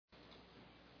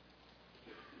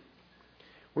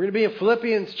We're going to be in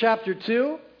Philippians chapter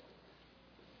 2.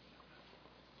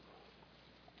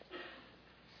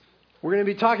 We're going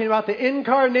to be talking about the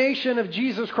incarnation of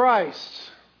Jesus Christ.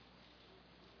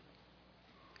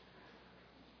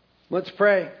 Let's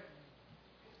pray.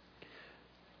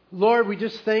 Lord, we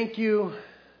just thank you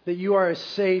that you are a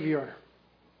Savior.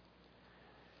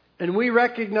 And we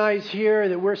recognize here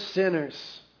that we're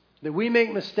sinners, that we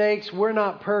make mistakes. We're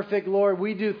not perfect, Lord.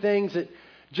 We do things that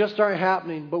just aren't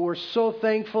happening. But we're so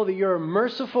thankful that you're a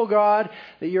merciful God,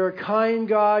 that you're a kind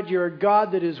God, you're a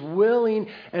God that is willing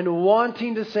and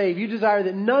wanting to save. You desire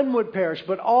that none would perish,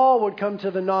 but all would come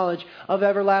to the knowledge of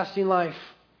everlasting life.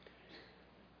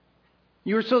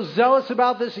 You were so zealous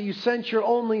about this that you sent your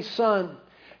only Son,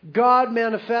 God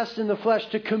manifest in the flesh,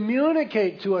 to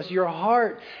communicate to us your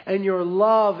heart and your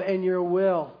love and your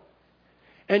will,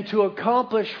 and to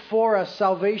accomplish for us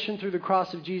salvation through the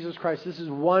cross of Jesus Christ. This is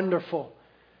wonderful.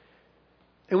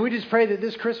 And we just pray that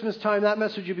this Christmas time, that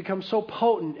message would become so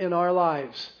potent in our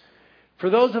lives. For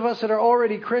those of us that are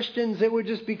already Christians, it would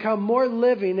just become more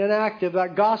living and active,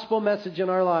 that gospel message in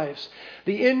our lives.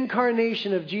 The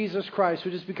incarnation of Jesus Christ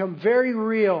would just become very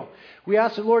real. We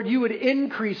ask that, Lord, you would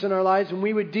increase in our lives and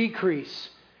we would decrease.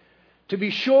 To be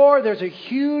sure, there's a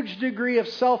huge degree of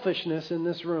selfishness in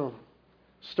this room,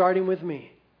 starting with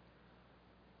me.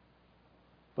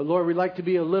 But Lord, we'd like to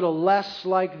be a little less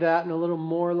like that and a little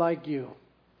more like you.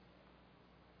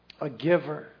 A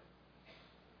giver.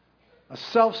 A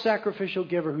self-sacrificial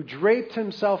giver who draped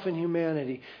himself in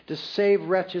humanity to save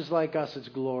wretches like us. It's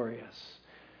glorious.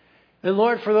 And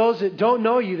Lord, for those that don't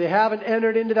know you, they haven't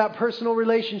entered into that personal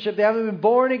relationship, they haven't been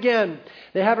born again,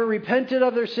 they haven't repented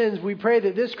of their sins, we pray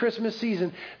that this Christmas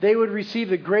season they would receive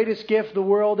the greatest gift the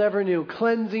world ever knew,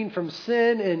 cleansing from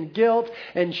sin and guilt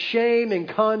and shame and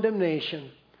condemnation.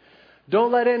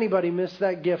 Don't let anybody miss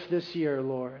that gift this year,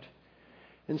 Lord.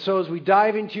 And so as we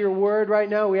dive into your word right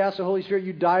now, we ask the Holy Spirit,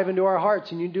 you dive into our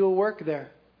hearts and you do a work there.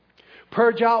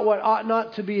 Purge out what ought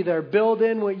not to be there. Build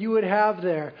in what you would have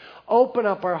there. Open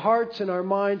up our hearts and our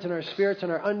minds and our spirits and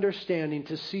our understanding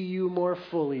to see you more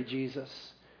fully, Jesus.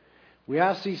 We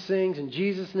ask these things in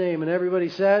Jesus' name. And everybody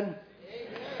said,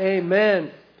 Amen.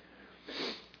 Amen.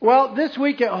 Well, this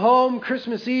week at home,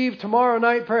 Christmas Eve, tomorrow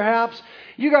night perhaps,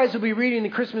 you guys will be reading the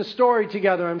Christmas story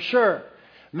together, I'm sure.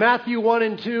 Matthew 1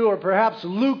 and 2, or perhaps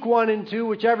Luke 1 and 2,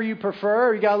 whichever you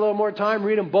prefer. You got a little more time,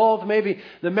 read them both. Maybe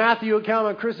the Matthew account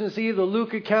on Christmas Eve, the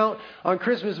Luke account on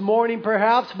Christmas morning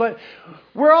perhaps. But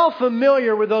we're all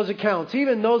familiar with those accounts.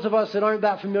 Even those of us that aren't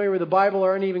that familiar with the Bible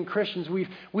or aren't even Christians,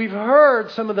 we've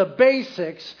heard some of the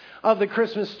basics of the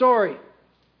Christmas story.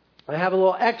 I have a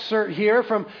little excerpt here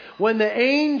from when the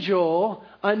angel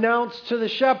announced to the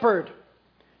shepherds,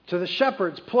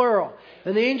 plural.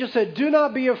 And the angel said, "Do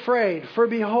not be afraid, for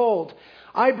behold,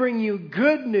 I bring you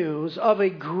good news of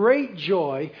a great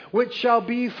joy, which shall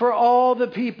be for all the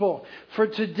people. For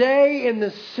today in the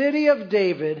city of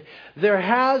David, there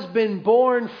has been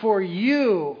born for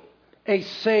you a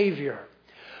Savior,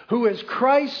 who is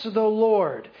Christ the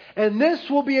Lord. And this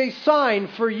will be a sign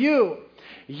for you.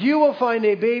 You will find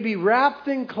a baby wrapped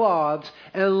in cloths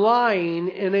and lying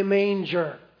in a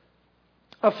manger."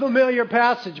 A familiar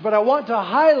passage, but I want to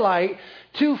highlight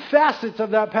two facets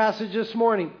of that passage this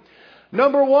morning.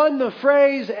 Number one, the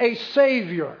phrase a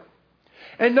Savior.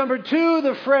 And number two,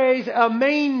 the phrase a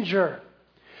manger.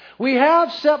 We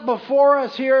have set before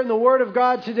us here in the Word of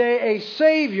God today a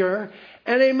Savior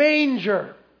and a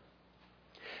manger.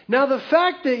 Now the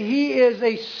fact that He is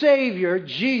a Savior,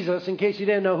 Jesus, in case you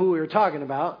didn't know who we were talking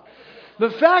about, the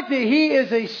fact that He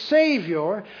is a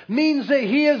Savior means that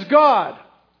He is God.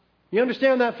 You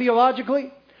understand that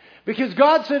theologically? Because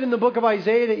God said in the book of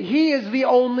Isaiah that He is the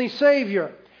only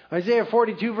Savior. Isaiah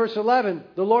 42 verse 11,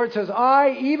 the Lord says, "I,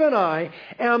 even I,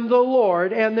 am the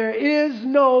Lord, and there is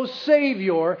no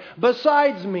Savior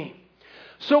besides me."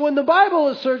 So when the Bible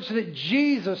asserts that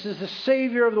Jesus is the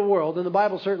Savior of the world, and the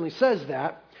Bible certainly says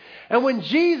that, and when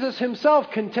Jesus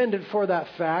Himself contended for that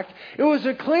fact, it was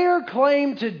a clear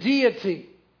claim to deity.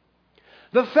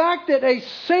 The fact that a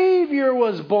Savior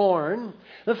was born,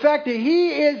 the fact that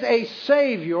He is a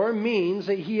Savior means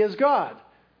that He is God.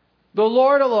 The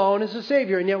Lord alone is a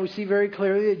Savior. And yet we see very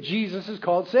clearly that Jesus is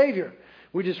called Savior.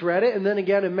 We just read it. And then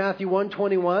again in Matthew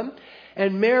 1:21,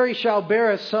 "And Mary shall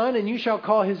bear a son, and you shall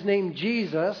call his name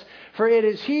Jesus, for it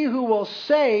is He who will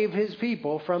save His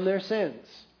people from their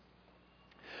sins."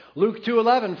 Luke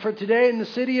 2:11, "For today in the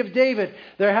city of David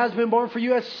there has been born for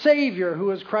you a Savior,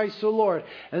 who is Christ the Lord."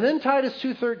 And then Titus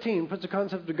 2:13 puts the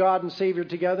concept of God and Savior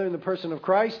together in the person of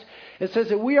Christ. It says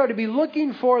that we are to be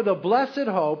looking for the blessed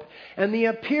hope and the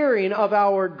appearing of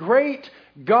our great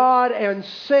God and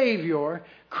Savior,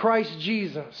 Christ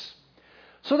Jesus.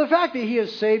 So the fact that He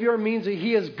is Savior means that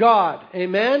He is God.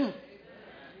 Amen?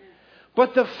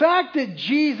 But the fact that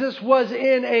Jesus was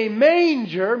in a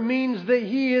manger means that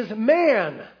He is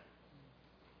man.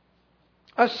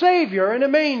 A Savior in a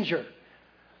manger.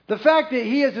 The fact that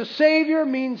He is a Savior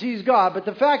means He's God. But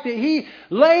the fact that He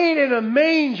laid in a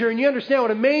manger, and you understand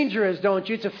what a manger is, don't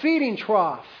you? It's a feeding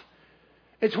trough.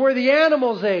 It's where the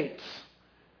animals ate. It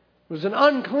was an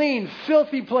unclean,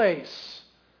 filthy place.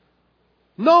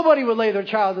 Nobody would lay their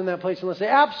child in that place unless they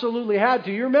absolutely had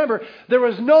to. You remember, there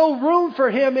was no room for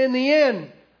Him in the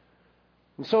inn.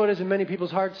 And so it is in many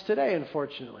people's hearts today,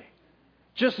 unfortunately.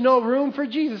 Just no room for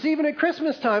Jesus. Even at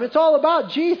Christmas time, it's all about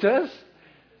Jesus.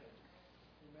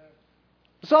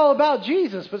 It's all about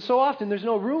Jesus, but so often there's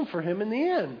no room for Him in the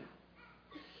inn.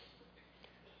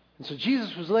 And so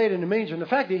Jesus was laid in a manger. And the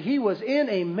fact that He was in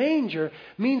a manger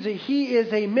means that He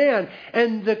is a man.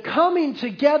 And the coming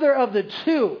together of the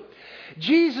two,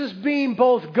 Jesus being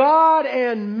both God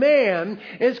and man,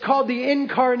 is called the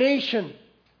incarnation.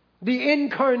 The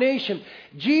incarnation.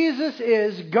 Jesus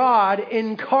is God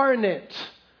incarnate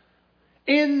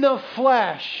in the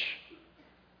flesh.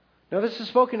 Now this is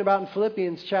spoken about in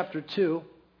Philippians chapter 2.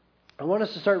 I want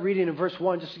us to start reading in verse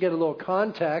 1 just to get a little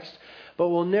context, but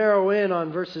we'll narrow in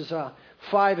on verses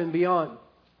 5 and beyond.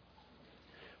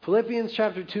 Philippians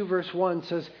chapter 2 verse 1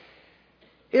 says,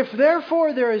 "If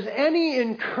therefore there is any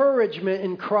encouragement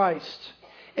in Christ,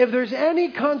 if there's any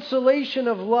consolation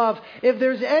of love, if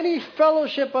there's any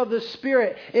fellowship of the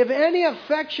Spirit, if any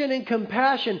affection and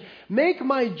compassion, make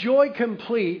my joy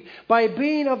complete by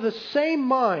being of the same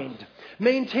mind,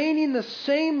 maintaining the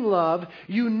same love,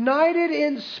 united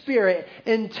in spirit,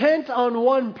 intent on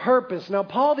one purpose." Now,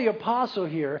 Paul the Apostle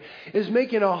here is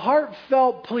making a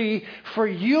heartfelt plea for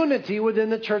unity within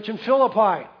the church in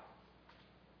Philippi.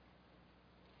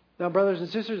 Now, brothers and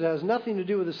sisters, it has nothing to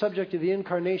do with the subject of the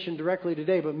incarnation directly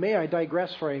today, but may I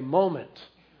digress for a moment.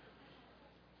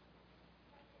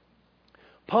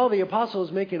 Paul the Apostle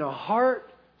is making a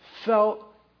heartfelt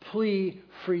plea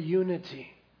for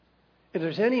unity. If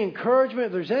there's any encouragement,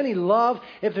 if there's any love,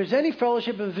 if there's any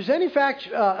fellowship, if there's any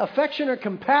affection or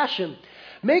compassion,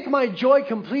 make my joy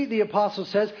complete, the Apostle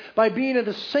says, by being of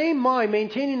the same mind,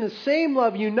 maintaining the same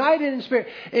love, united in spirit,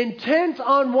 intent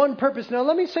on one purpose. Now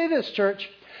let me say this, church.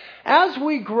 As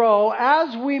we grow,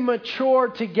 as we mature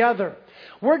together,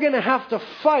 we're going to have to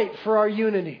fight for our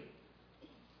unity.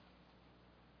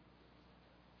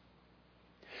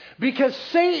 Because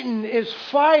Satan is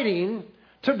fighting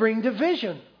to bring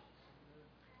division.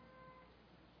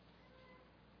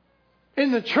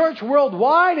 In the church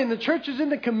worldwide, in the churches in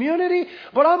the community,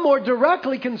 but I'm more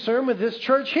directly concerned with this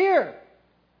church here.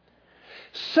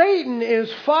 Satan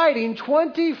is fighting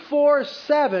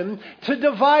 24/7 to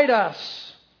divide us.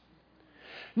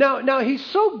 Now he's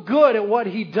so good at what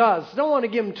he does. Don't want to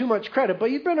give him too much credit, but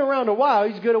he's been around a while.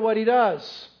 He's good at what he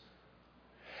does.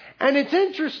 And it's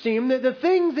interesting that the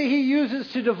things that he uses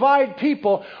to divide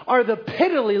people are the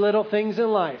piddly little things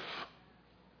in life.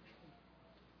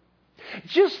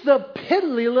 Just the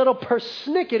piddly little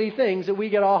persnickety things that we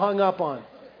get all hung up on.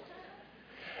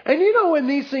 And you know when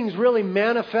these things really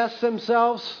manifest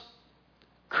themselves?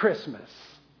 Christmas.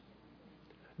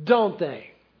 Don't they?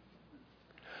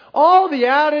 All the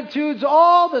attitudes,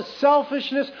 all the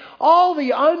selfishness, all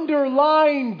the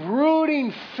underlying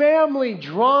brooding family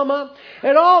drama,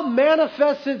 it all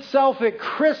manifests itself at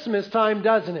Christmas time,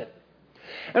 doesn't it?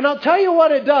 And I'll tell you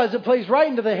what it does. It plays right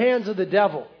into the hands of the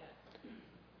devil.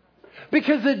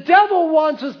 Because the devil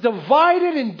wants us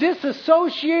divided and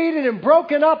disassociated and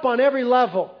broken up on every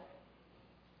level.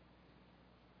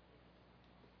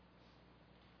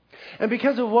 And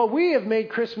because of what we have made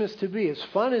Christmas to be, as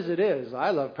fun as it is, I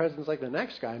love presents like the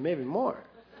next guy, maybe more.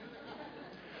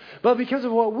 But because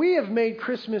of what we have made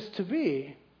Christmas to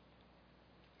be,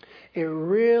 it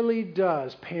really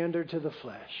does pander to the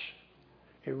flesh.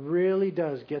 It really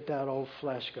does get that old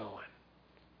flesh going.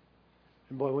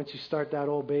 And boy, once you start that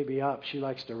old baby up, she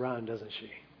likes to run, doesn't she?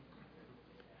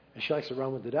 And she likes to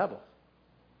run with the devil.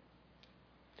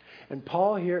 And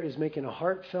Paul here is making a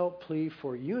heartfelt plea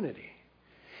for unity.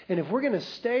 And if we're going to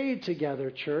stay together,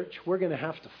 church, we're going to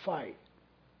have to fight.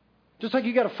 Just like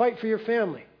you got to fight for your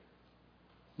family.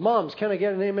 Moms, can I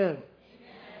get an amen? Amen?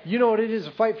 You know what it is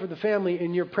to fight for the family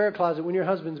in your prayer closet when your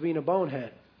husband's being a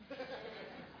bonehead.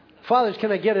 Fathers,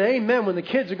 can I get an amen when the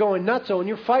kids are going nutso and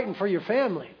you're fighting for your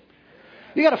family?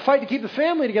 You got to fight to keep the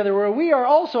family together. Where we are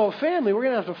also a family. We're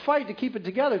going to have to fight to keep it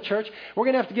together, church. We're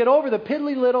going to have to get over the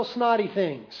piddly little snotty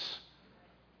things.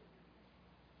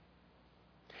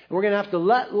 And we're going to have to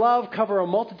let love cover a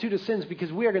multitude of sins because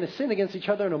we are going to sin against each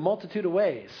other in a multitude of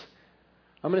ways.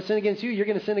 I'm going to sin against you. You're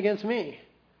going to sin against me.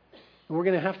 And we're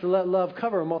going to have to let love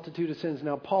cover a multitude of sins.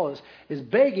 Now, Paul is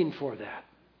begging for that.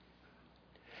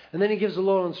 And then he gives a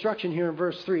little instruction here in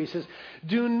verse 3. He says,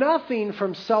 do nothing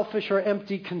from selfish or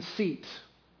empty conceit.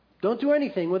 Don't do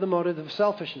anything with a motive of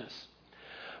selfishness.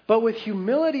 But with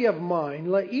humility of mind,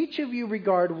 let each of you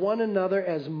regard one another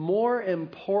as more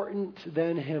important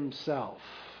than himself.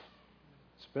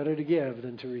 It's better to give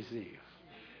than to receive.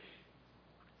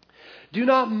 Do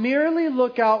not merely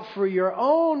look out for your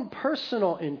own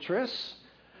personal interests,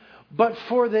 but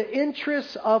for the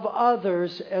interests of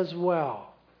others as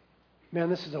well. Man,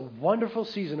 this is a wonderful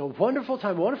season, a wonderful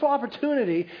time, a wonderful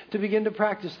opportunity to begin to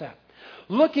practice that.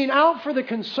 Looking out for the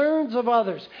concerns of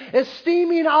others.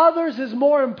 Esteeming others is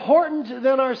more important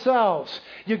than ourselves.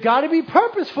 You've got to be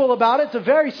purposeful about it. It's a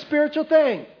very spiritual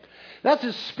thing. That's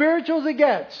as spiritual as it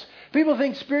gets. People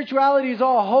think spirituality is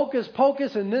all hocus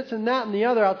pocus and this and that and the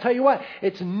other. I'll tell you what,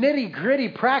 it's nitty gritty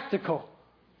practical.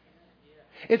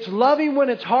 It's loving when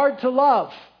it's hard to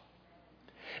love.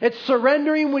 It's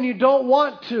surrendering when you don't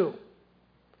want to.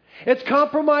 It's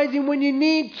compromising when you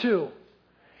need to.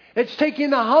 It's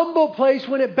taking the humble place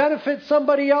when it benefits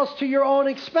somebody else to your own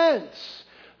expense.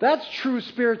 That's true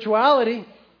spirituality.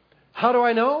 How do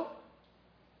I know?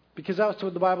 Because that's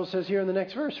what the Bible says here in the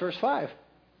next verse, verse 5.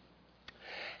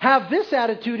 Have this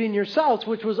attitude in yourselves,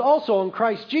 which was also in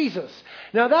Christ Jesus.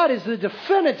 Now that is the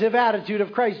definitive attitude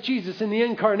of Christ Jesus in the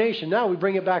incarnation. Now we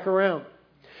bring it back around.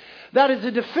 That is the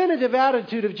definitive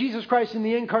attitude of Jesus Christ in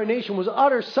the incarnation, was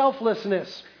utter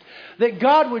selflessness. That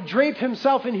God would drape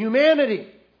himself in humanity.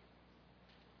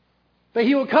 That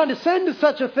he would condescend to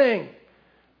such a thing.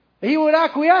 That he would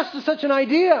acquiesce to such an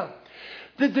idea.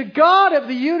 That the God of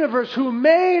the universe who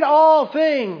made all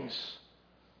things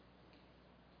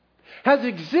has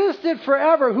existed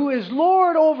forever, who is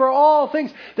Lord over all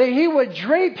things, that he would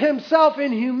drape himself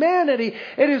in humanity.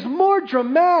 It is more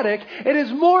dramatic, it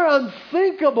is more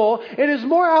unthinkable, it is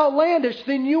more outlandish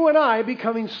than you and I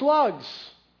becoming slugs.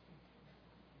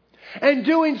 And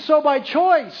doing so by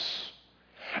choice,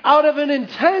 out of an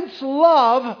intense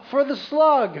love for the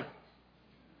slug.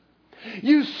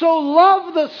 You so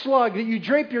love the slug that you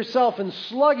drape yourself in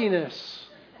slugginess.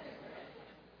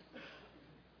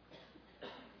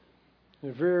 In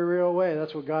a very real way,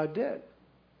 that's what God did.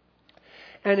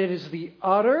 And it is the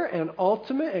utter and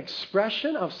ultimate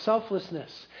expression of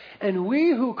selflessness. And we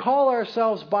who call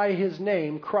ourselves by his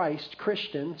name, Christ,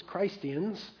 Christians,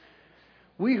 Christians,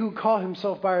 we who call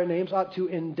himself by our names ought to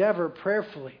endeavor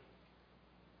prayerfully,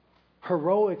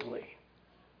 heroically,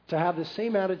 to have the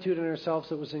same attitude in ourselves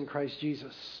that was in Christ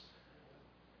Jesus.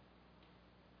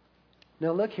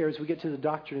 Now look here as we get to the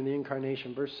doctrine of the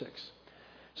incarnation, verse 6.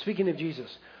 Speaking of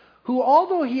Jesus, who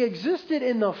although he existed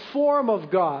in the form of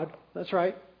God, that's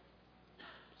right,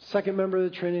 second member of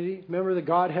the Trinity, member of the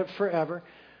Godhead forever,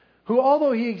 who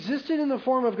although he existed in the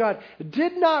form of God,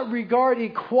 did not regard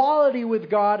equality with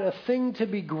God a thing to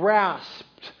be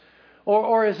grasped.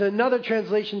 Or as another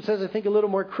translation says, I think a little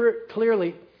more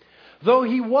clearly, though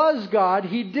he was God,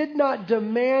 he did not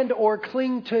demand or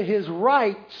cling to his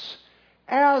rights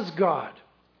as God.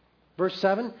 Verse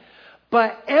 7,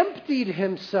 but emptied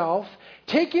himself,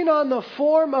 taking on the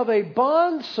form of a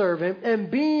bondservant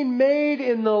and being made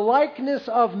in the likeness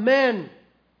of men.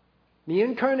 The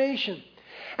incarnation.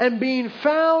 And being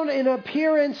found in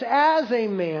appearance as a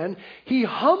man, he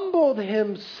humbled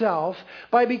himself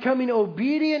by becoming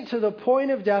obedient to the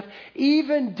point of death,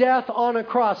 even death on a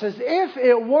cross. As if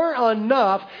it weren't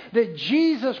enough that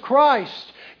Jesus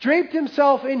Christ draped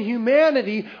himself in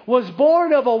humanity, was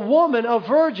born of a woman, a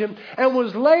virgin, and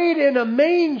was laid in a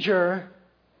manger.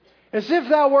 As if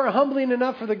that weren't humbling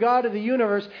enough for the God of the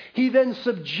universe, he then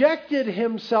subjected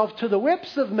himself to the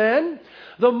whips of men,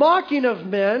 the mocking of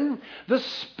men, the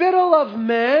spittle of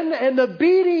men, and the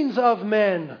beatings of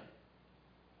men.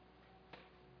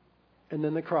 And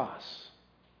then the cross.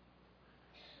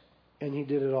 And he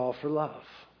did it all for love.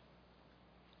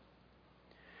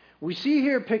 We see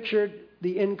here pictured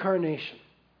the incarnation.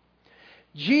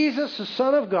 Jesus, the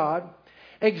Son of God,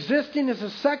 existing as the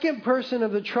second person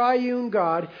of the triune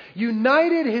God,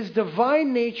 united his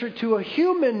divine nature to a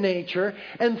human nature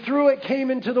and through it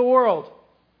came into the world.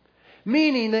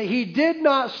 Meaning that he did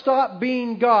not stop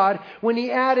being God when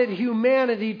he added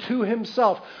humanity to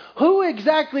himself. Who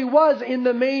exactly was in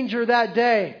the manger that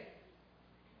day?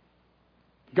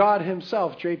 God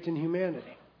himself draped in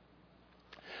humanity.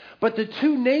 But the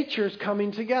two natures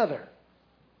coming together.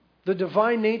 The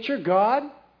divine nature, God,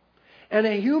 and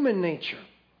a human nature.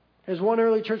 As one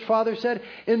early church father said,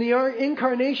 in the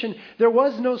incarnation, there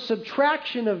was no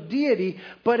subtraction of deity,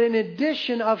 but an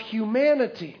addition of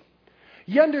humanity.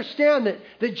 You understand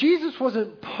that Jesus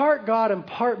wasn't part God and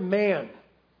part man.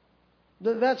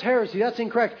 That's heresy. That's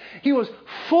incorrect. He was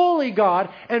fully God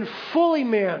and fully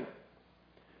man.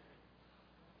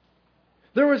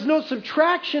 There was no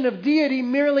subtraction of deity,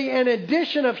 merely an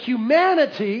addition of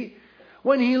humanity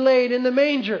when He laid in the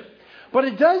manger. But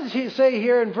it does say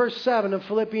here in verse 7 of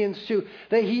Philippians 2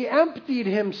 that He emptied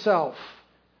Himself.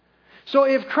 So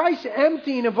if Christ's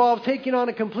emptying involved taking on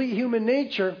a complete human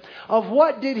nature, of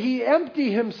what did He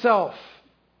empty Himself?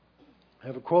 I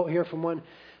have a quote here from one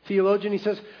theologian. He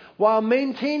says, while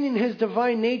maintaining His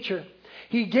divine nature,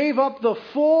 He gave up the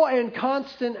full and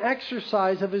constant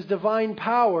exercise of His divine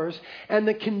powers and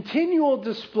the continual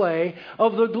display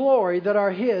of the glory that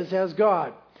are His as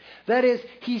God. That is,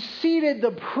 He ceded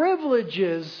the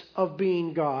privileges of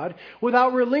being God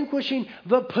without relinquishing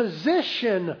the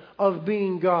position of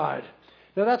being God.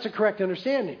 Now that's a correct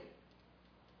understanding.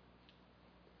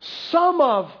 Some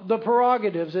of the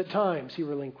prerogatives at times He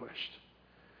relinquished.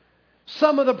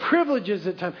 Some of the privileges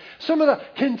at times. Some of the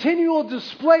continual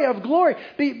display of glory.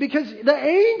 Because the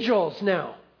angels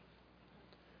now.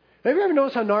 Have you ever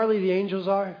noticed how gnarly the angels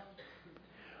are?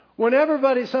 When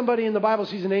somebody in the Bible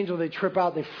sees an angel, they trip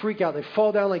out, they freak out, they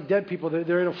fall down like dead people.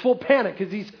 They're in a full panic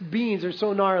because these beings are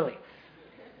so gnarly.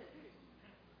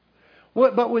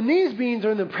 But when these beings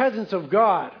are in the presence of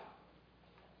God,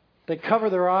 they cover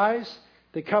their eyes,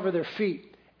 they cover their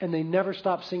feet, and they never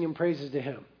stop singing praises to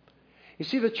Him. You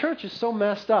see, the church is so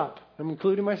messed up. I'm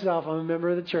including myself. I'm a member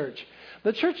of the church.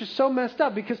 The church is so messed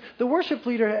up because the worship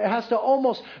leader has to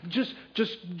almost just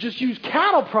use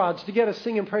cattle prods to get us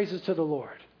singing praises to the Lord.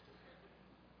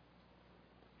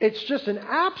 It's just an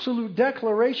absolute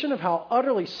declaration of how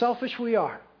utterly selfish we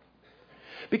are.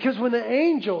 Because when the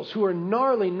angels, who are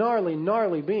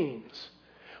gnarly beings,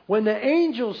 when the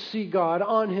angels see God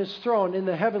on His throne in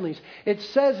the heavenlies, it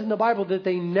says in the Bible that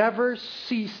they never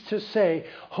cease to say,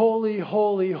 holy,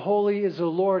 holy, holy is the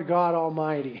Lord God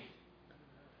Almighty.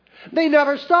 They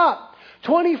never stop.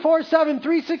 24/7,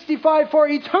 365 for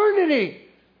eternity.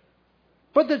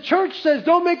 But the church says,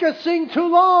 don't make us sing too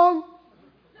long.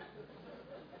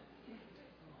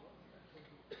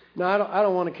 Now, I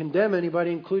don't want to condemn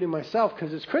anybody, including myself,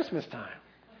 because it's Christmas time.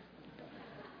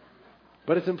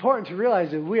 But it's important to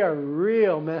realize that we are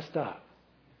real messed up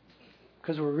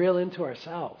because we're real into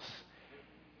ourselves.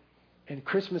 And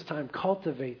Christmas time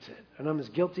cultivates it. And I'm as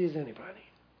guilty as anybody.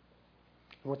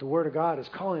 And what the Word of God is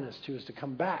calling us to is to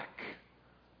come back.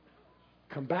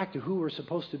 Come back to who we're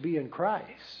supposed to be in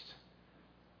Christ.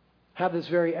 Have this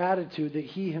very attitude that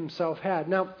He Himself had.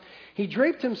 Now, He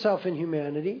draped Himself in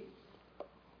humanity.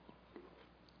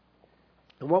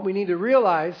 And what we need to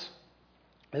realize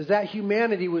is that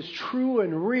humanity was true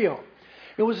and real.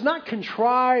 It was not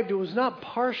contrived. It was not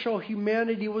partial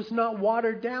humanity. It was not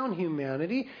watered down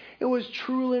humanity. It was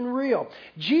true and real.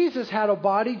 Jesus had a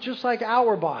body just like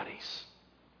our bodies.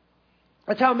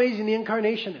 That's how amazing the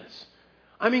incarnation is.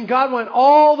 I mean, God went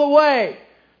all the way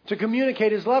to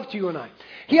communicate His love to you and I.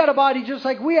 He had a body just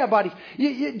like we have bodies.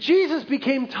 Jesus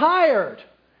became tired.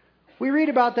 We read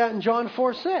about that in John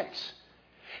 4:6.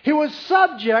 He was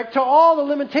subject to all the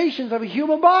limitations of a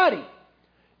human body.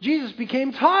 Jesus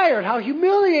became tired. How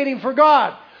humiliating for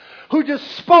God, who just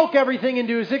spoke everything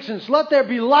into existence. Let there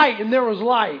be light, and there was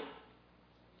light.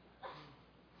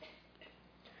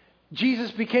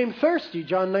 Jesus became thirsty.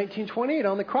 John 19:28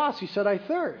 on the cross, He said, I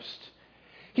thirst.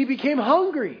 He became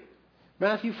hungry.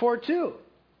 Matthew 4:2.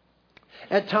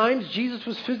 At times, Jesus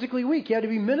was physically weak. He had to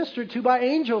be ministered to by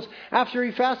angels after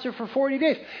He fasted for 40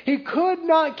 days. He could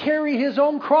not carry His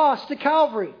own cross to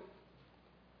Calvary.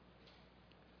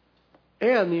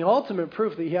 And the ultimate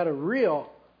proof that He had a real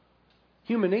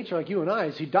human nature like you and I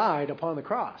is He died upon the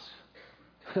cross.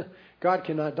 God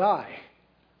cannot die.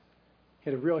 He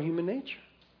had a real human nature.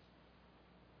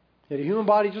 He had a human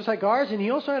body just like ours, and He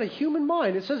also had a human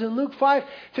mind. It says in Luke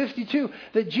 5:52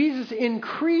 that Jesus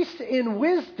increased in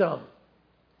wisdom.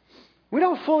 We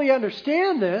don't fully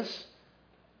understand this,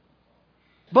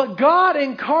 but God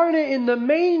incarnate in the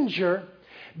manger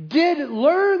did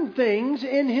learn things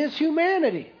in His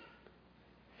humanity.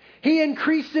 He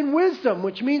increased in wisdom,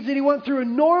 which means that He went through a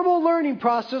normal learning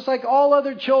process like all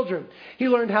other children. He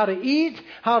learned how to eat,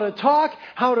 how to talk,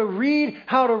 how to read,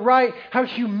 how to write. How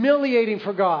humiliating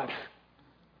for God.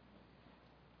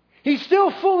 He's still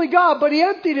fully God, but He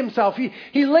emptied Himself.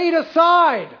 He laid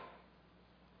aside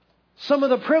some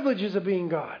of the privileges of being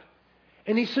God.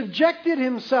 And He subjected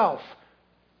Himself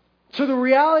to the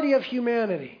reality of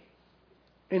humanity.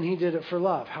 And He did it for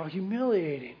love. How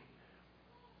humiliating.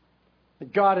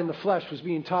 God in the flesh was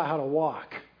being taught how to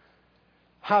walk,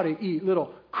 how to eat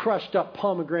little crushed up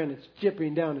pomegranates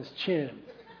dripping down his chin.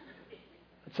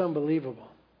 It's unbelievable.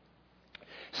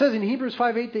 It says in Hebrews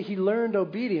 5:8 that he learned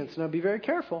obedience. Now be very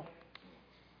careful.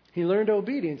 He learned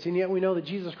obedience, and yet we know that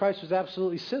Jesus Christ was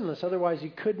absolutely sinless. Otherwise, he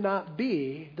could not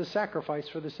be the sacrifice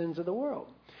for the sins of the world.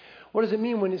 What does it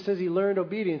mean when it says he learned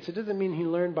obedience? It doesn't mean he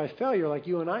learned by failure like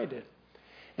you and I did.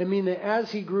 It means that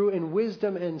as he grew in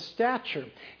wisdom and stature,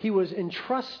 he was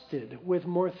entrusted with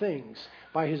more things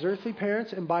by his earthly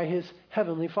parents and by his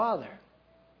heavenly Father.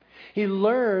 He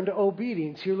learned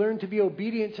obedience. He learned to be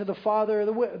obedient to the Father,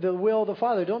 the will of the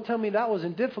Father. Don't tell me that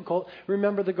wasn't difficult.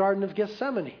 Remember the Garden of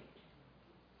Gethsemane,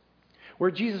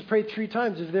 where Jesus prayed 3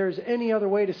 times, if there is any other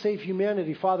way to save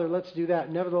humanity, Father, let's do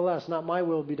that. Nevertheless, not my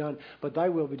will be done, but thy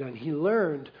will be done. He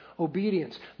learned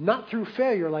obedience, not through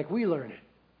failure like we learn it,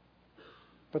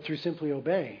 but through simply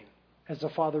obeying, as the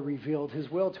Father revealed his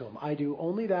will to him. I do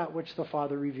only that which the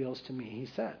Father reveals to me, he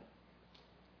said.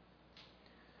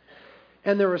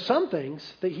 And there were some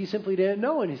things that he simply didn't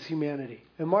know in his humanity.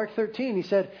 In Mark 13, he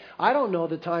said, I don't know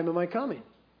the time of my coming.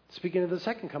 Speaking of the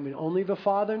second coming, only the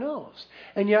Father knows.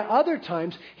 And yet other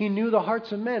times, he knew the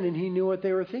hearts of men and he knew what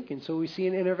they were thinking. So we see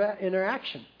an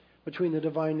interaction between the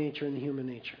divine nature and the human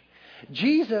nature.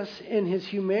 Jesus in his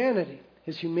humanity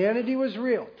was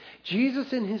real.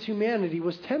 Jesus in his humanity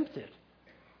was tempted.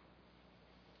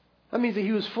 That means that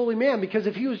he was fully man, because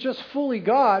if he was just fully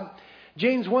God,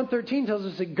 James 1:13 tells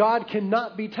us that God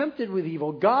cannot be tempted with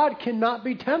evil. God cannot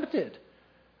be tempted.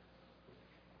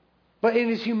 But in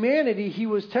his humanity, he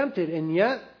was tempted, and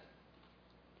yet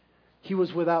he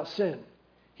was without sin.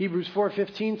 Hebrews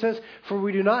 4:15 says, for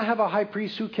we do not have a high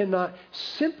priest who cannot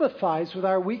sympathize with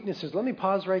our weaknesses. Let me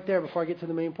pause right there before I get to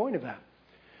the main point of that.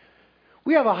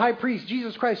 We have a high priest,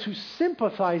 Jesus Christ, who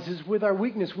sympathizes with our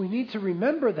weakness. We need to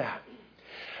remember that.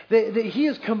 That he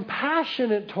is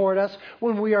compassionate toward us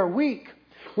when we are weak,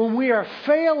 when we are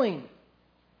failing,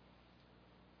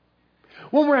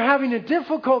 when we're having a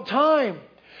difficult time,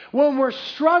 when we're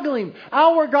struggling.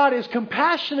 Our God is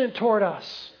compassionate toward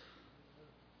us.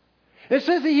 It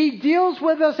says that he deals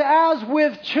with us as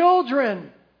with children.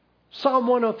 Psalm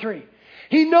 103.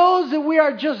 He knows that we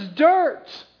are just dirt.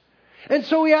 And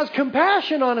so he has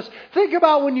compassion on us. Think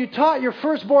about when you taught your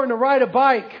firstborn to ride a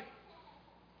bike.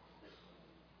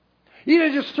 You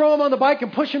didn't just throw him on the bike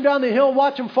and push him down the hill,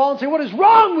 watch him fall and say, what is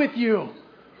wrong with you?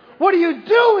 What are you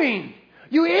doing?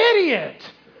 You idiot.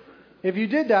 If you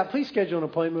did that, please schedule an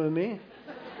appointment with me.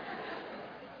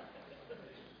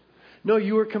 No,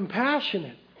 you were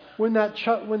compassionate when that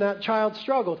child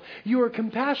struggled. You were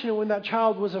compassionate when that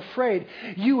child was afraid.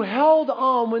 You held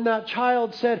on when that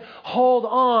child said, hold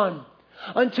on.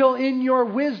 Until in your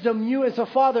wisdom, you as a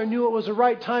father knew it was the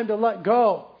right time to let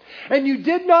go. And you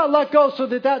did not let go so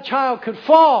that that child could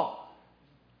fall.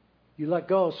 You let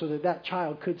go so that that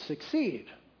child could succeed.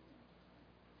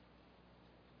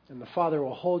 And the Father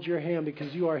will hold your hand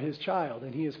because you are his child.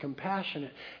 And he is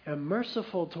compassionate and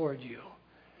merciful toward you.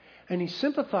 And he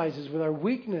sympathizes with our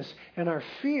weakness and our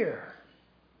fear.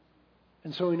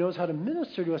 And so he knows how to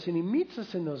minister to us, and he meets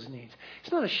us in those needs.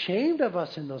 He's not ashamed of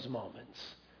us in those moments.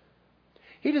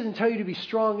 He doesn't tell you to be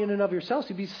strong in and of yourselves.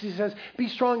 He says, be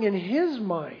strong in his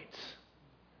might.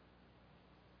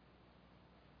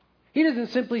 He doesn't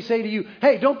simply say to you,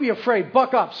 hey, don't be afraid,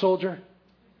 buck up, soldier.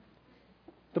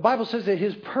 The Bible says that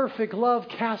his perfect love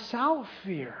casts out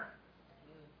fear.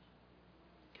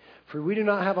 For we do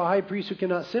not have a high priest who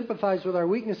cannot sympathize with our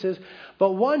weaknesses,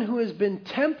 but one who has been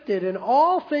tempted in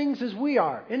all things as we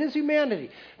are, in his humanity,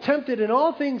 tempted in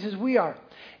all things as we are,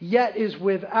 yet is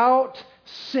without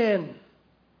sin.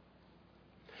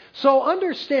 So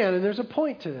understand, and there's a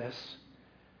point to this,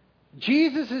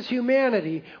 Jesus'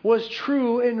 humanity was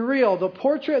true and real. The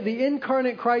portrait of the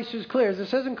incarnate Christ is clear. As it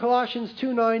says in Colossians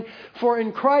 2:9, for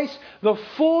in Christ the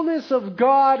fullness of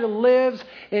God lives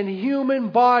in human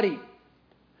body.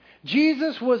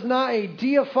 Jesus was not a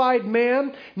deified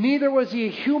man, neither was he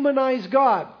a humanized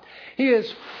God. He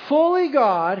is fully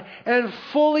God and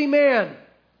fully man.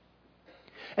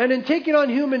 And in taking on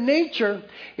human nature,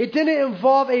 it didn't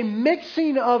involve a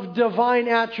mixing of divine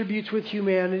attributes with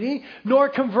humanity, nor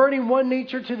converting one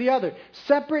nature to the other.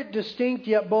 Separate, distinct,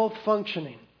 yet both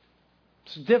functioning.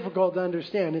 It's difficult to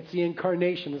understand. It's the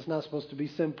incarnation. It's not supposed to be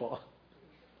simple.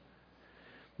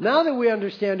 Now that we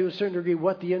understand to a certain degree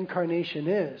what the incarnation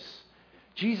is,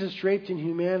 Jesus draped in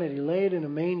humanity, laid in a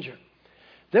manger,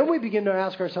 then we begin to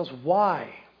ask ourselves, why?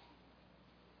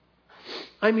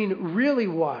 I mean, really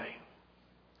why?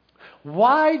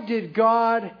 Why did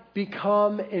God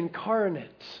become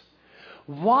incarnate?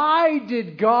 Why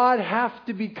did God have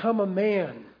to become a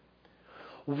man?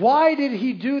 Why did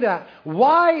He do that?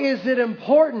 Why is it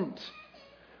important?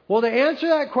 Well, to answer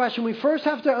that question, we first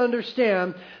have to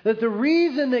understand that the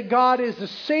reason that God is the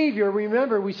Savior,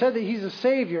 remember we said that He's a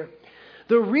Savior.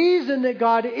 The reason that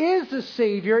God is the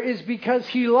Savior is because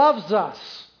He loves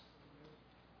us.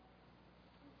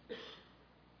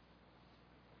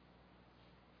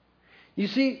 You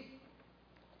see,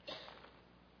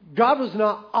 God was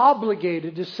not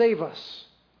obligated to save us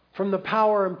from the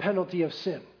power and penalty of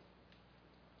sin.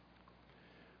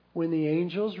 When the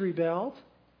angels rebelled,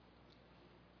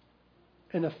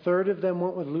 and a third of them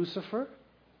went with Lucifer,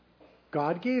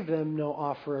 God gave them no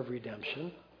offer of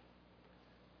redemption.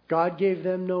 God gave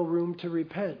them no room to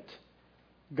repent.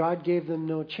 God gave them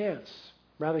no chance.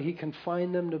 Rather, He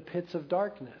confined them to pits of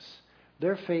darkness.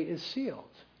 Their fate is sealed.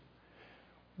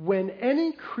 When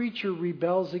any creature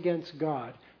rebels against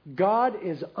God, God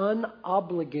is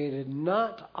unobligated,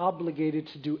 not obligated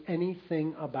to do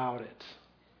anything about it.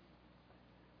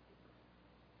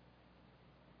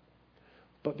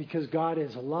 But because God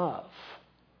is love,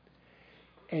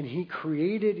 and He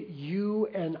created you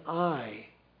and I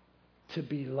to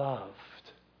be loved,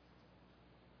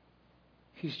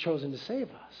 He's chosen to save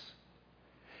us.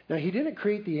 Now, He didn't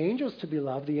create the angels to be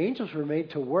loved. The angels were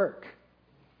made to work.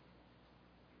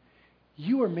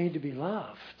 You were made to be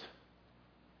loved.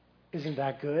 Isn't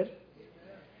that good?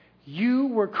 You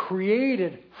were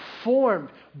created, formed,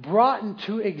 brought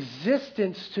into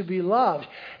existence to be loved.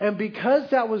 And because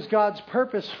that was God's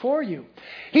purpose for you,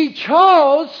 He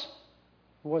chose,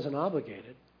 wasn't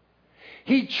obligated,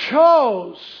 He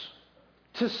chose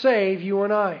to save you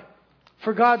and I.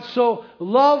 For God so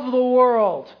loved the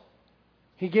world,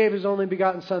 He gave His only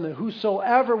begotten Son, that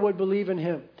whosoever would believe in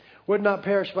Him would not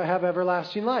perish but have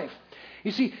everlasting life.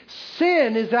 You see,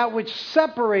 sin is that which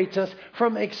separates us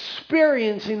from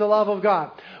experiencing the love of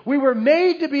God. We were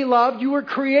made to be loved. You were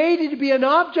created to be an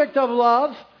object of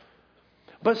love.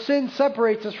 But sin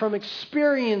separates us from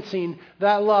experiencing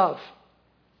that love.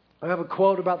 I have a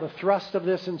quote about the thrust of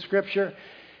this in Scripture.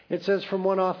 It says from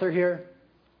one author here,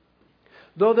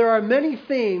 "Though there are many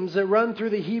themes that run through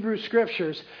the Hebrew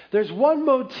Scriptures, there's one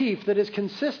motif that is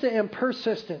consistent and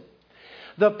persistent.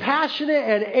 The passionate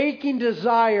and aching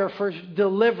desire for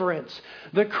deliverance.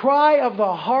 The cry of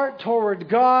the heart toward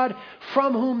God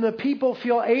from whom the people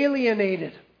feel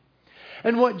alienated.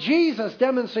 And what Jesus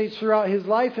demonstrates throughout His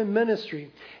life and ministry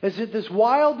is that this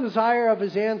wild desire of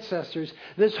His ancestors,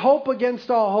 this hope against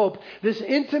all hope, this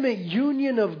intimate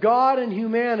union of God and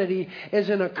humanity is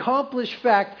an accomplished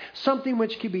fact, something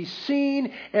which can be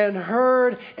seen and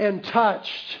heard and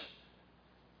touched."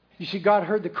 You see, God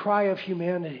heard the cry of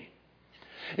humanity.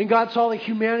 And God saw that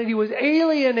humanity was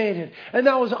alienated. And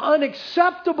that was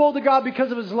unacceptable to God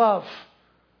because of His love.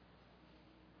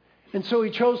 And so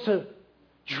He chose to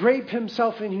drape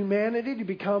Himself in humanity to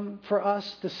become for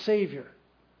us the Savior.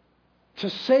 To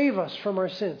save us from our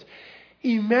sins.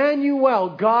 Emmanuel,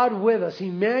 God with us.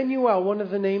 Emmanuel, one of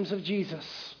the names of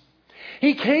Jesus.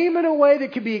 He came in a way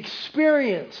that could be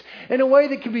experienced. In a way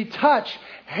that could be touched,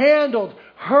 handled,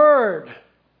 heard.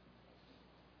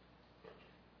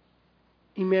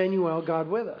 Emmanuel, God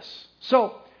with us.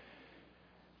 So,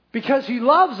 because He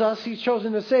loves us, He's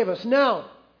chosen to save us. Now,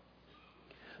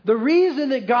 the reason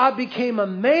that God became a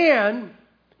man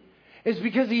is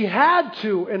because He had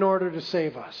to in order to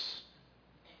save us.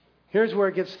 Here's where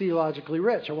it gets theologically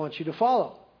rich. I want you to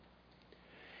follow.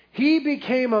 He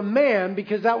became a man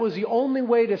because that was the only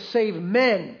way to save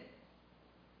men.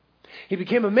 He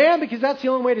became a man because that's the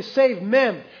only way to save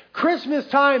men. Christmas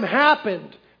time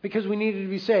happened because we needed to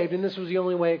be saved, and this was the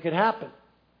only way it could happen.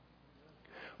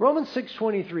 Romans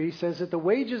 6:23 says that the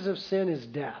wages of sin is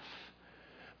death,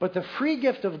 but the free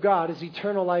gift of God is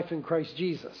eternal life in Christ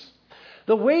Jesus.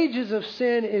 The wages of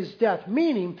sin is death,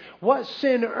 meaning what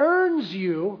sin earns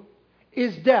you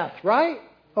is death, right?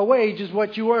 A wage is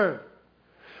what you earn.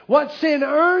 What sin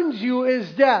earns you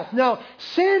is death. Now,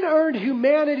 sin earned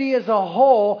humanity as a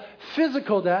whole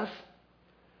physical death,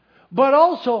 but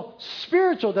also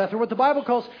spiritual death, or what the Bible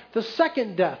calls the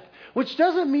second death, which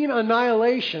doesn't mean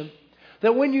annihilation,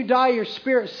 that when you die your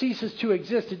spirit ceases to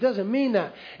exist. It doesn't mean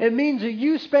that. It means that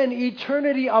you spend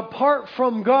eternity apart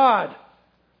from God.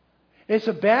 It's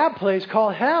a bad place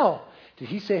called hell. Did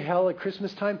he say hell at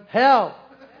Christmas time? Hell.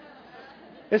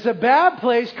 It's a bad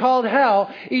place called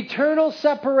hell, eternal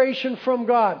separation from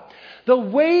God. The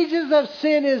wages of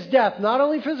sin is death, not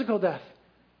only physical death,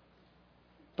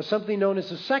 but something known as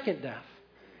the second death,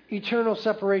 eternal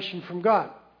separation from God.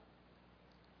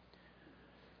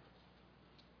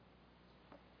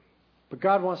 But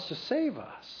God wants to save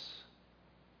us.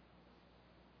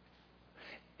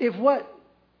 If what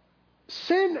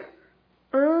sin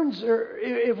earns, or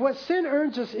if what sin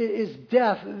earns us is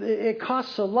death, it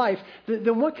costs a life,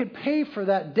 then what could pay for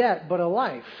that debt but a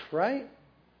life, right?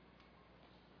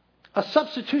 A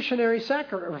substitutionary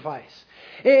sacrifice.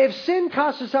 If sin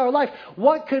costs us our life,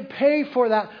 what could pay for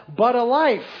that but a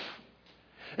life?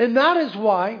 And that is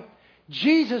why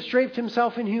Jesus draped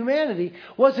himself in humanity,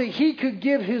 was that he could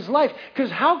give his life. Because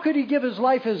how could he give his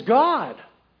life as God?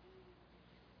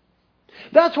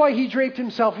 That's why he draped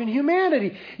himself in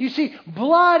humanity. You see,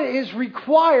 blood is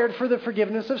required for the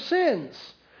forgiveness of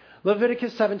sins.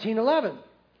 Leviticus 17:11.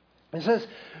 It says,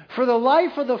 "For the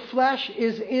life of the flesh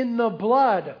is in the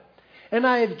blood, and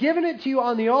I have given it to you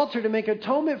on the altar to make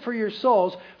atonement for your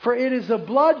souls, for it is the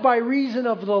blood by reason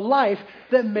of the life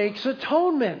that makes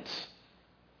atonement."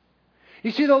 You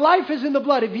see, the life is in the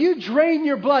blood. If you drain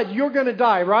your blood, you're going to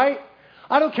die, right?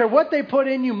 I don't care what they put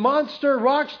in you, Monster,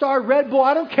 Rockstar, Red Bull,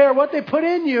 I don't care what they put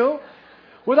in you.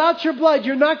 Without your blood,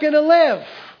 you're not going to live.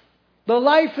 The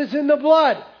life is in the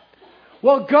blood.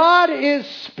 Well, God is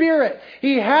spirit.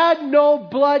 He had no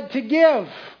blood to give.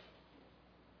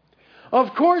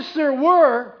 Of course, there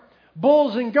were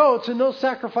bulls and goats in those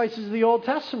sacrifices of the Old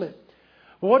Testament.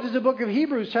 But what does the book of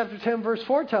Hebrews chapter 10 verse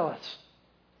 4 tell us?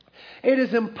 It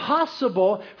is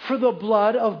impossible for the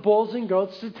blood of bulls and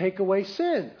goats to take away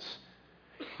sins.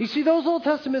 You see, those Old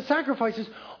Testament sacrifices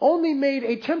only made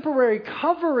a temporary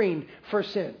covering for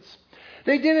sins.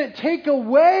 They didn't take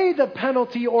away the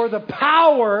penalty or the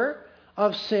power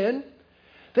of sin.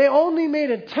 They only made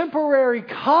a temporary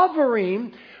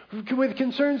covering with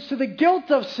concerns to the guilt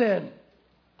of sin.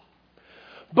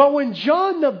 But when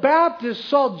John the Baptist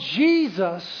saw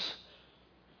Jesus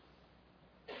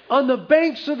on the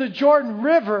banks of the Jordan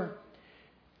River,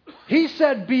 he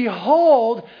said,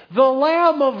 "Behold, the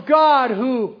Lamb of God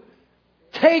who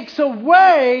takes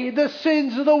away the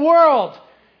sins of the world."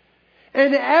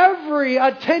 And every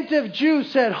attentive Jew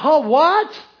said, "Huh,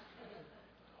 what?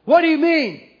 What do you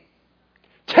mean?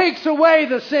 Takes away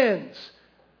the sins?"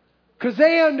 Because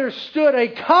they understood a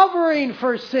covering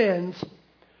for sins.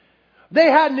 They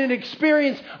hadn't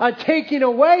experienced a taking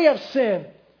away of sin.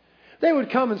 They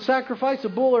would come and sacrifice a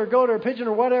bull or a goat or a pigeon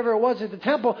or whatever it was at the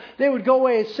temple. They would go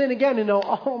away and sin again and know,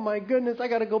 "Oh my goodness, I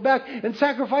got to go back and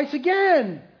sacrifice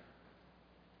again."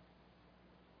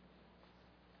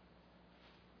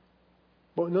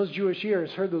 But in those Jewish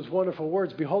ears heard those wonderful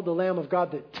words, "Behold the Lamb of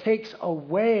God that takes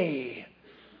away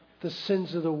the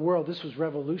sins of the world." This was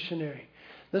revolutionary.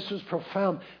 This was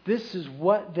profound. This is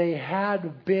what they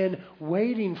had been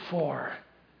waiting for.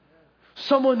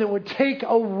 Someone that would take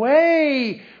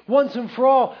away once and for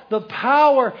all the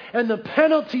power and the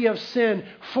penalty of sin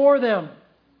for them.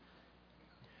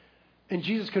 And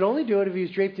Jesus could only do it if he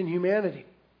was draped in humanity.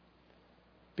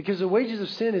 Because the wages of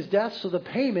sin is death, so the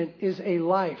payment is a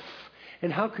life.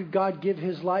 And how could God give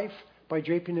his life? By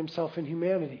draping himself in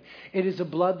humanity. It is a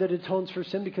blood that atones for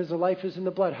sin because the life is in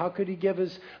the blood. How could he give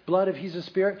his blood if he's a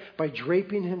spirit? By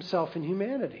draping himself in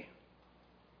humanity.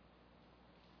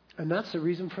 And that's the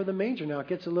reason for the manger. Now it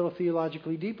gets a little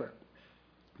theologically deeper.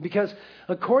 Because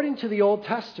according to the Old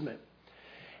Testament,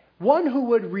 one who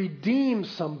would redeem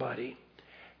somebody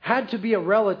had to be a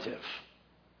relative.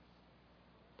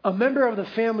 A member of the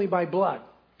family by blood.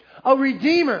 A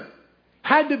redeemer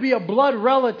had to be a blood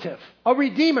relative. A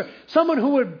redeemer. Someone who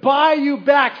would buy you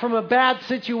back from a bad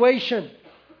situation.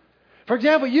 For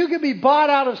example, you could be bought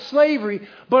out of slavery,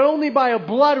 but only by a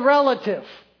blood relative.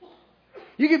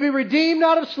 You could be redeemed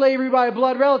out of slavery by a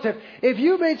blood relative. If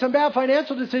you made some bad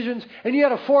financial decisions and you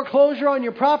had a foreclosure on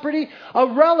your property, a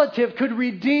relative could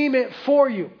redeem it for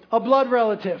you. A blood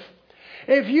relative.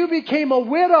 If you became a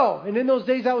widow, and in those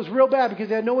days that was real bad because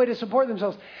they had no way to support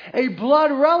themselves, a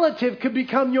blood relative could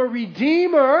become your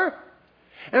redeemer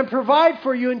and provide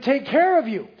for you and take care of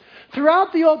you.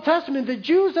 Throughout the Old Testament, the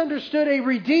Jews understood a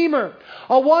redeemer,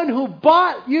 a one who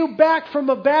bought you back from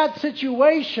a bad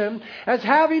situation, as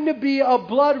having to be a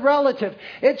blood relative.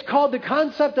 It's called the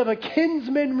concept of a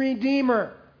kinsman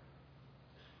redeemer.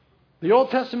 The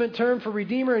Old Testament term for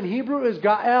redeemer in Hebrew is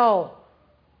Gael.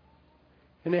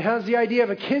 And it has the idea of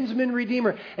a kinsman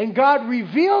redeemer. And God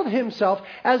revealed himself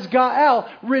as Gael,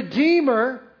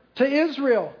 redeemer to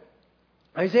Israel.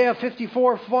 Isaiah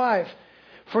 54:5.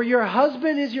 "For your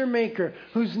husband is your maker,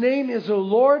 whose name is the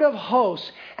Lord of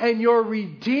hosts, and your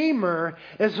redeemer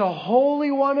is the Holy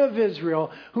One of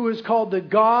Israel, who is called the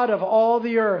God of all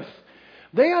the earth."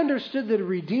 They understood that a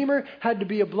redeemer had to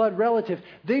be a blood relative.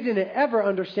 They didn't ever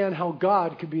understand how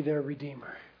God could be their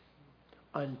redeemer.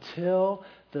 Until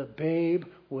the babe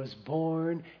was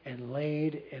born and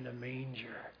laid in a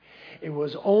manger. It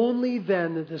was only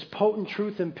then that this potent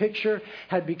truth and picture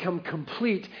had become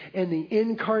complete in the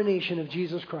incarnation of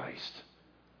Jesus Christ.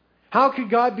 How could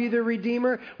God be the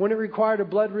Redeemer when it required a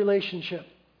blood relationship?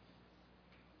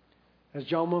 As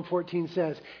John 1:14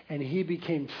 says, and He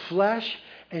became flesh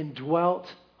and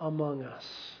dwelt among us.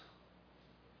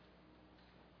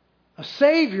 A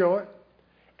Savior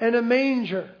in a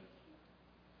manger.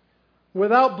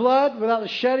 Without blood, without the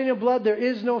shedding of blood, there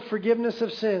is no forgiveness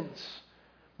of sins.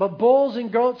 But bulls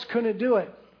and goats couldn't do it.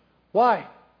 Why?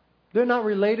 They're not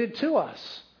related to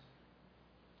us.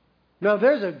 Now,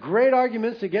 there's a great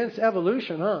argument against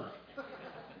evolution, huh?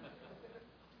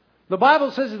 The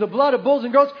Bible says that the blood of bulls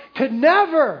and goats could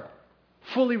never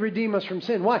fully redeem us from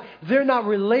sin. Why? They're not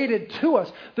related to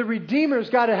us. The Redeemer's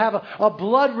got to have a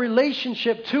blood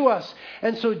relationship to us.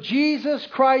 And so Jesus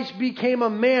Christ became a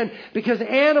man because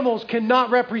animals cannot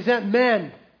represent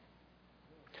men.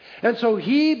 And so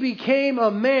He became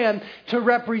a man to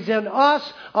represent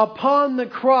us upon the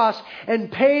cross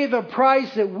and pay the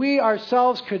price that we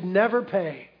ourselves could never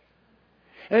pay.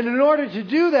 And in order to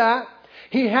do that,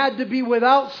 He had to be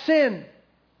without sin.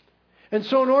 And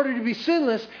so in order to be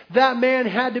sinless, that man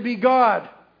had to be God.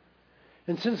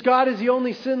 And since God is the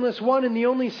only sinless one and the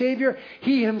only Savior,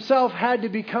 He Himself had to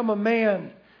become a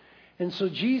man. And so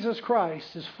Jesus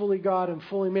Christ is fully God and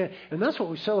fully man. And that's what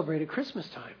we celebrate at Christmas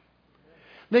time.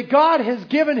 That God has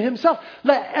given Himself.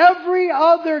 Let every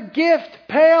other gift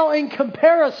pale in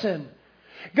comparison.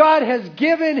 God has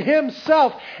given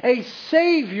Himself a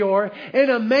Savior in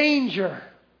a manger.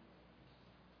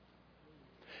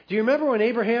 Do you remember when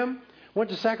Abraham went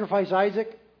to sacrifice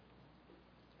Isaac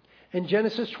in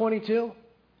Genesis 22?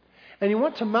 And he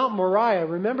went to Mount Moriah.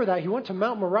 Remember that. He went to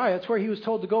Mount Moriah. That's where he was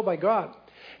told to go by God.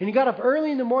 And he got up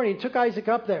early in the morning. He took Isaac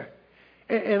up there.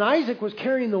 And Isaac was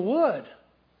carrying the wood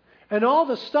and all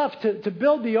the stuff to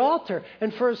build the altar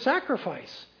and for a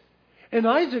sacrifice. And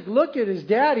Isaac looked at his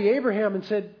daddy, Abraham, and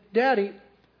said, Daddy,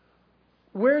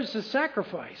 where's the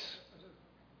sacrifice?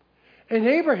 And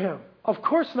Abraham, of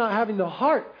course not having the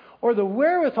heart or the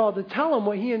wherewithal to tell him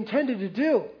what he intended to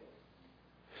do,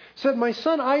 said, My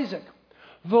son Isaac,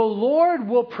 the Lord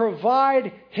will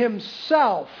provide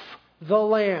Himself the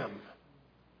lamb.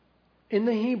 In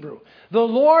the Hebrew, the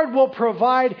Lord will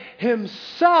provide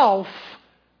Himself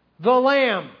the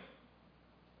lamb.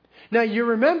 Now you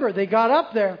remember, they got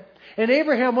up there and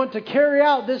Abraham went to carry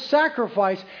out this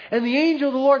sacrifice, and the angel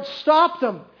of the Lord stopped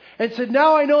him and said,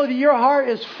 Now I know that your heart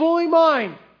is fully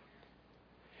mine.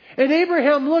 And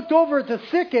Abraham looked over at the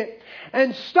thicket,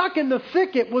 and stuck in the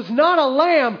thicket was not a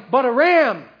lamb, but a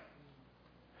ram.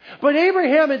 But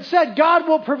Abraham had said God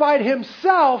will provide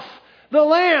Himself the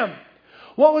lamb.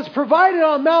 What was provided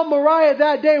on Mount Moriah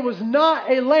that day was not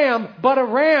a lamb, but a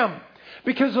ram,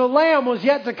 because the lamb was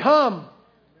yet to come.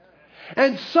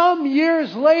 And some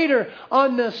years later,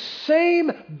 on the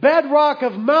same bedrock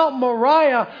of Mount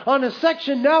Moriah, on a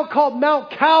section now called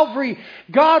Mount Calvary,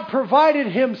 God provided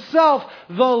Himself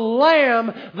the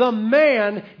Lamb, the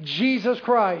man, Jesus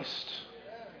Christ.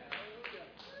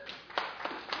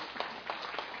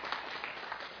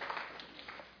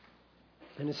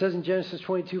 And it says in Genesis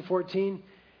 22:14,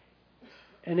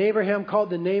 and Abraham called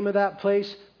the name of that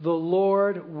place, the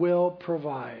Lord will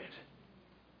provide.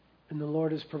 And the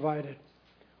Lord has provided.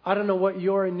 I don't know what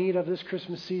you're in need of this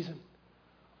Christmas season.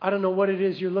 I don't know what it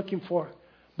is you're looking for.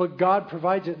 But God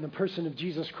provides it in the person of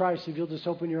Jesus Christ if you'll just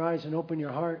open your eyes and open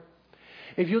your heart.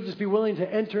 If you'll just be willing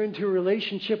to enter into a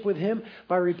relationship with Him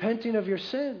by repenting of your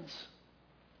sins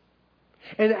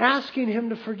and asking Him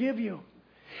to forgive you.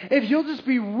 If you'll just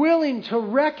be willing to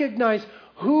recognize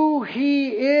who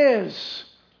He is.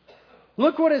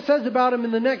 Look what it says about Him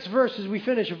in the next verse as we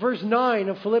finish. Verse 9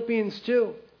 of Philippians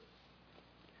 2.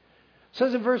 It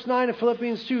says in verse 9 of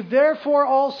Philippians 2, Therefore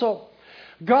also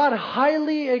God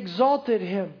highly exalted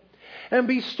Him and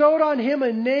bestowed on Him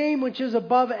a name which is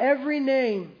above every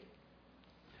name,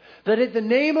 that at the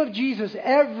name of Jesus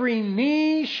every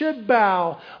knee should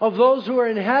bow, of those who are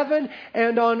in heaven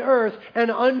and on earth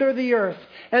and under the earth,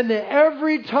 and that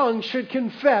every tongue should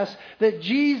confess that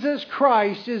Jesus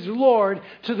Christ is Lord,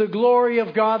 to the glory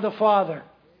of God the Father.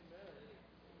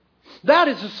 That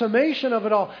is the summation of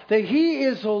it all. That He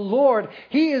is the Lord.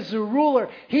 He is the ruler.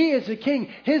 He is the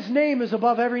King. His name is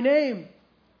above every name.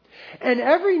 And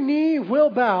every knee will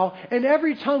bow and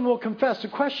every tongue will confess. The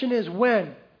question is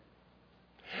when?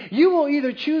 You will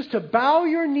either choose to bow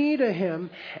your knee to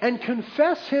Him and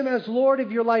confess Him as Lord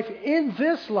of your life in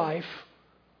this life,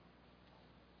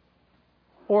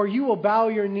 or you will bow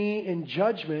your knee in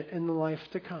judgment in the life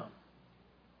to come.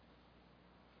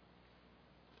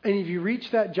 And if you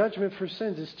reach that judgment for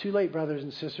sins, it's too late, brothers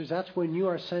and sisters. That's when you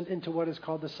are sent into what is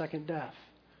called the second death.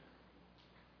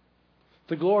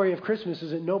 The glory of Christmas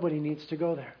is that nobody needs to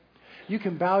go there. You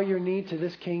can bow your knee to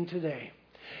this King today.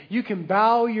 You can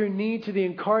bow your knee to the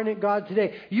incarnate God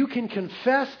today. You can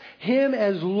confess Him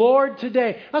as Lord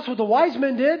today. That's what the wise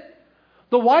men did.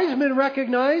 The wise men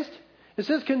recognized. It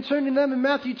says concerning them in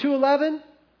Matthew 2:11,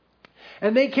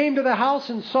 and they came to the house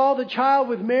and saw the child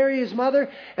with Mary his mother,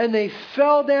 and they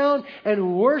fell down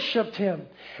and worshipped Him.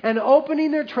 And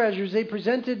opening their treasures, they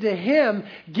presented to Him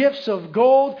gifts of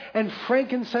gold and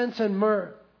frankincense and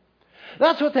myrrh.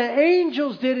 That's what the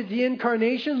angels did at the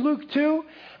incarnation, Luke 2.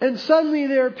 And suddenly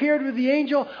there appeared with the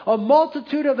angel a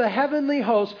multitude of the heavenly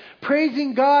hosts,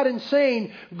 praising God and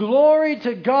saying, "Glory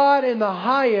to God in the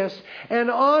highest, and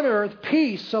on earth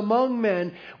peace among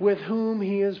men with whom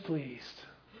He is pleased."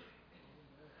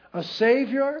 A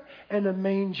Savior and a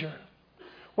manger.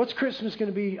 What's Christmas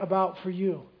going to be about for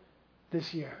you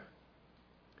this year?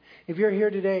 If you're here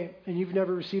today and you've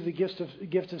never received the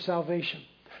gift of salvation,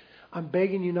 I'm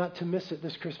begging you not to miss it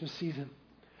this Christmas season.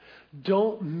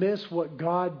 Don't miss what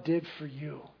God did for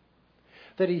you.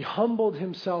 That He humbled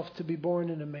Himself to be born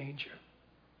in a manger.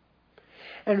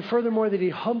 And furthermore, that He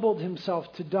humbled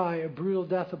Himself to die a brutal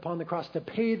death upon the cross, to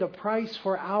pay the price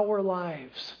for our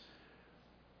lives,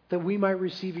 that we might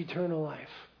receive eternal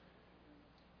life.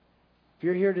 If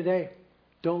you're here today,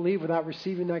 don't leave without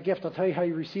receiving that gift. I'll tell you how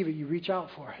you receive it. You reach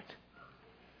out for it.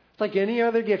 It's like any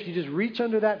other gift. You just reach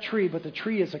under that tree, but the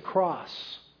tree is a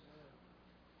cross.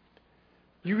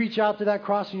 You reach out to that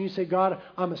cross and you say, "God,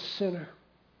 I'm a sinner.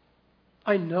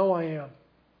 I know I am.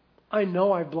 I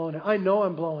know I've blown it. I know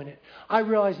I'm blowing it. I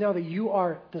realize now that You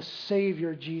are the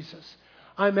Savior, Jesus.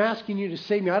 I'm asking You to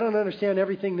save me. I don't understand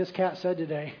everything this cat said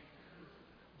today,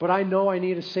 but I know I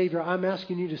need a Savior. I'm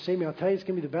asking You to save me." I'll tell you, it's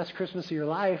going to be the best Christmas of your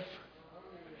life.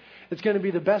 It's going to be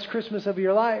the best Christmas of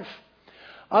your life.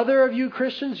 Other of you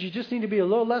Christians, you just need to be a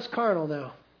little less carnal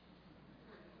now.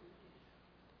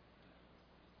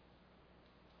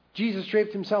 Jesus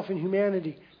draped Himself in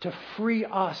humanity to free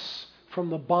us from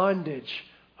the bondage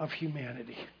of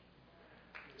humanity.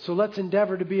 So let's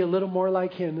endeavor to be a little more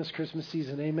like Him this Christmas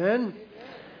season. Amen? Amen.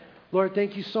 Lord,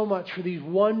 thank You so much for these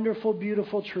wonderful,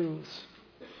 beautiful truths.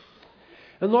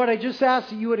 And Lord, I just ask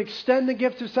that You would extend the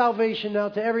gift of salvation now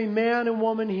to every man and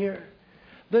woman here.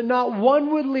 That not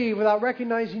one would leave without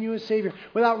recognizing You as Savior,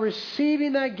 without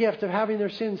receiving that gift of having their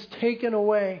sins taken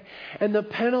away, and the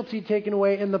penalty taken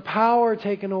away, and the power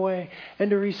taken away, and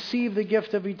to receive the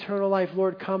gift of eternal life.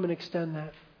 Lord, come and extend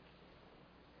that.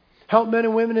 Help men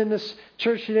and women in this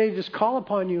church today to just call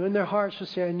upon You in their hearts to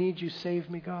say, "I need You, save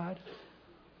me, God.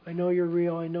 I know You're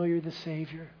real. I know You're the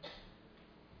Savior."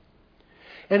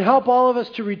 And help all of us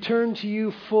to return to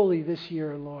You fully this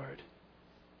year, Lord.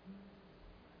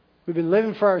 We've been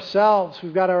living for ourselves.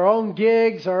 We've got our own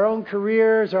gigs, our own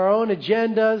careers, our own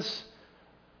agendas.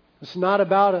 It's not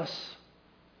about us.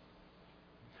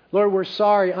 Lord, we're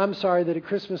sorry. I'm sorry that at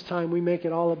Christmas time we make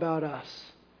it all about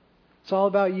us. It's all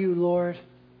about You, Lord.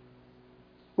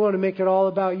 We want to make it all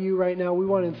about You right now. We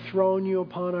want to enthrone You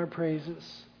upon our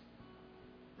praises.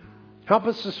 Help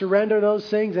us to surrender those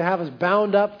things that have us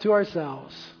bound up to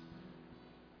ourselves.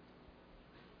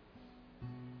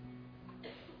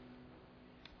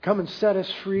 Come and set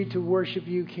us free to worship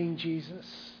You, King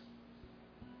Jesus.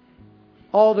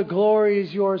 All the glory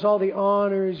is Yours. All the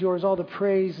honor is Yours. All the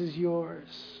praise is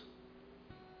Yours.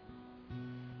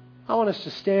 I want us to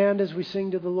stand as we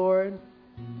sing to the Lord.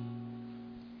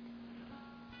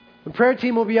 The prayer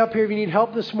team will be up here if you need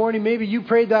help this morning. Maybe you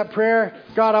prayed that prayer,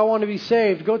 "God, I want to be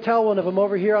saved." Go tell one of them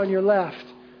over here on your left.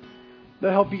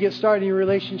 They'll help you get started in your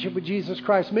relationship with Jesus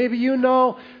Christ. Maybe you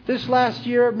know this last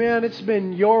year, man, it's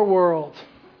been your world.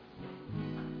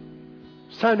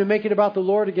 It's time to make it about the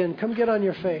Lord again. Come get on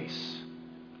your face.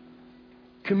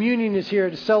 Communion is here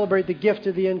to celebrate the gift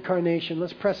of the incarnation.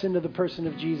 Let's press into the person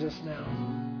of Jesus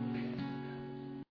now.